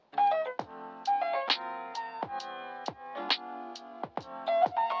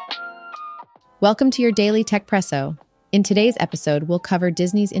Welcome to your daily Techpresso. In today's episode, we'll cover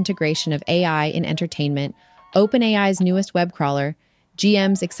Disney's integration of AI in entertainment, OpenAI's newest web crawler,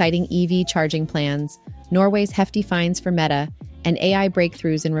 GM's exciting EV charging plans, Norway's hefty fines for Meta, and AI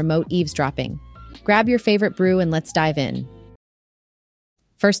breakthroughs in remote eavesdropping. Grab your favorite brew and let's dive in.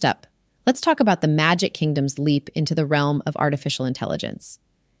 First up, let's talk about the Magic Kingdom's leap into the realm of artificial intelligence.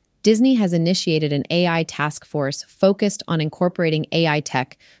 Disney has initiated an AI task force focused on incorporating AI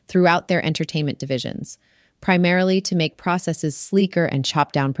tech throughout their entertainment divisions, primarily to make processes sleeker and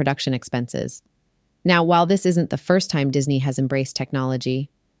chop down production expenses. Now, while this isn't the first time Disney has embraced technology,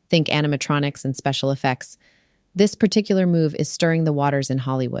 think animatronics and special effects, this particular move is stirring the waters in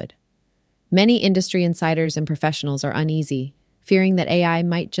Hollywood. Many industry insiders and professionals are uneasy, fearing that AI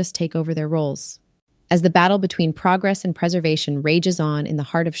might just take over their roles. As the battle between progress and preservation rages on in the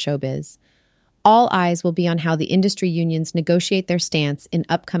heart of showbiz, all eyes will be on how the industry unions negotiate their stance in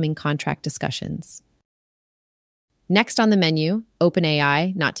upcoming contract discussions. Next on the menu,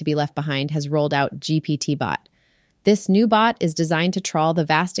 OpenAI, not to be left behind, has rolled out GPT-Bot. This new bot is designed to trawl the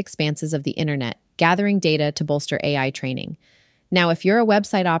vast expanses of the internet, gathering data to bolster AI training. Now, if you're a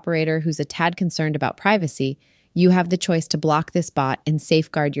website operator who's a tad concerned about privacy, you have the choice to block this bot and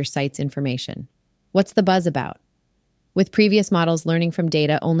safeguard your site's information. What's the buzz about? With previous models learning from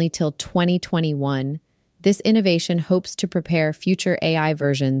data only till 2021, this innovation hopes to prepare future AI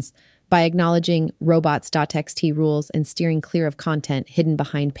versions by acknowledging robots.txt rules and steering clear of content hidden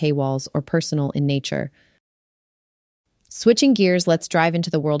behind paywalls or personal in nature. Switching gears, let's drive into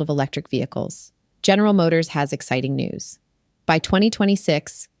the world of electric vehicles. General Motors has exciting news. By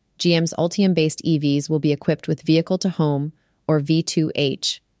 2026, GM's Ultium-based EVs will be equipped with vehicle-to-home, or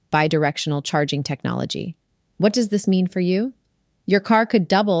V2H, bidirectional charging technology. What does this mean for you? Your car could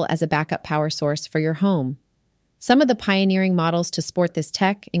double as a backup power source for your home. Some of the pioneering models to sport this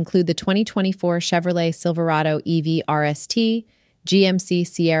tech include the 2024 Chevrolet Silverado EV RST, GMC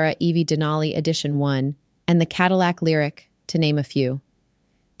Sierra EV Denali Edition 1, and the Cadillac Lyriq, to name a few.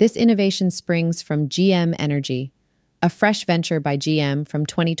 This innovation springs from GM Energy, a fresh venture by GM from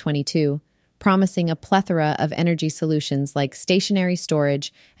 2022, promising a plethora of energy solutions like stationary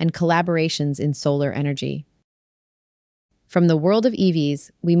storage and collaborations in solar energy. From the world of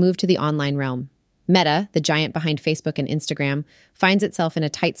EVs, we move to the online realm. Meta, the giant behind Facebook and Instagram, finds itself in a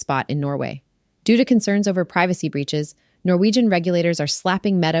tight spot in Norway. Due to concerns over privacy breaches, Norwegian regulators are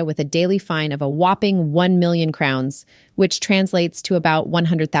slapping Meta with a daily fine of a whopping 1 million crowns, which translates to about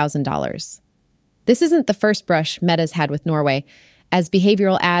 $100,000. This isn't the first brush Meta's had with Norway, as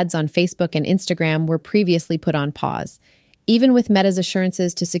behavioral ads on Facebook and Instagram were previously put on pause. Even with Meta's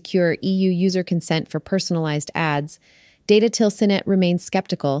assurances to secure EU user consent for personalized ads, Datatilsynet remains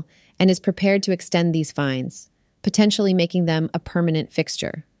skeptical and is prepared to extend these fines, potentially making them a permanent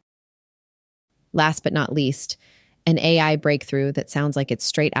fixture. Last but not least, an AI breakthrough that sounds like it's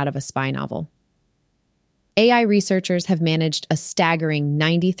straight out of a spy novel. AI researchers have managed a staggering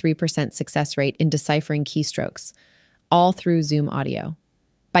 93% success rate in deciphering keystrokes, all through Zoom audio.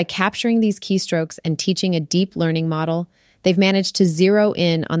 By capturing these keystrokes and teaching a deep learning model, they've managed to zero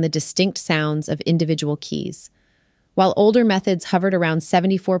in on the distinct sounds of individual keys. While older methods hovered around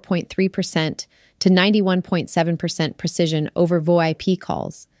 74.3% to 91.7% precision over VoIP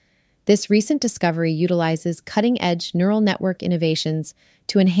calls, this recent discovery utilizes cutting-edge neural network innovations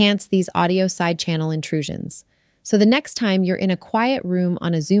to enhance these audio side-channel intrusions. So the next time you're in a quiet room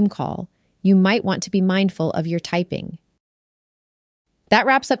on a Zoom call, you might want to be mindful of your typing. That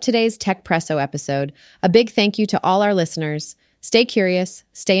wraps up today's Techpresso episode. A big thank you to all our listeners. Stay curious,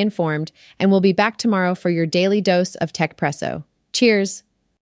 stay informed, and we'll be back tomorrow for your daily dose of Techpresso. Cheers!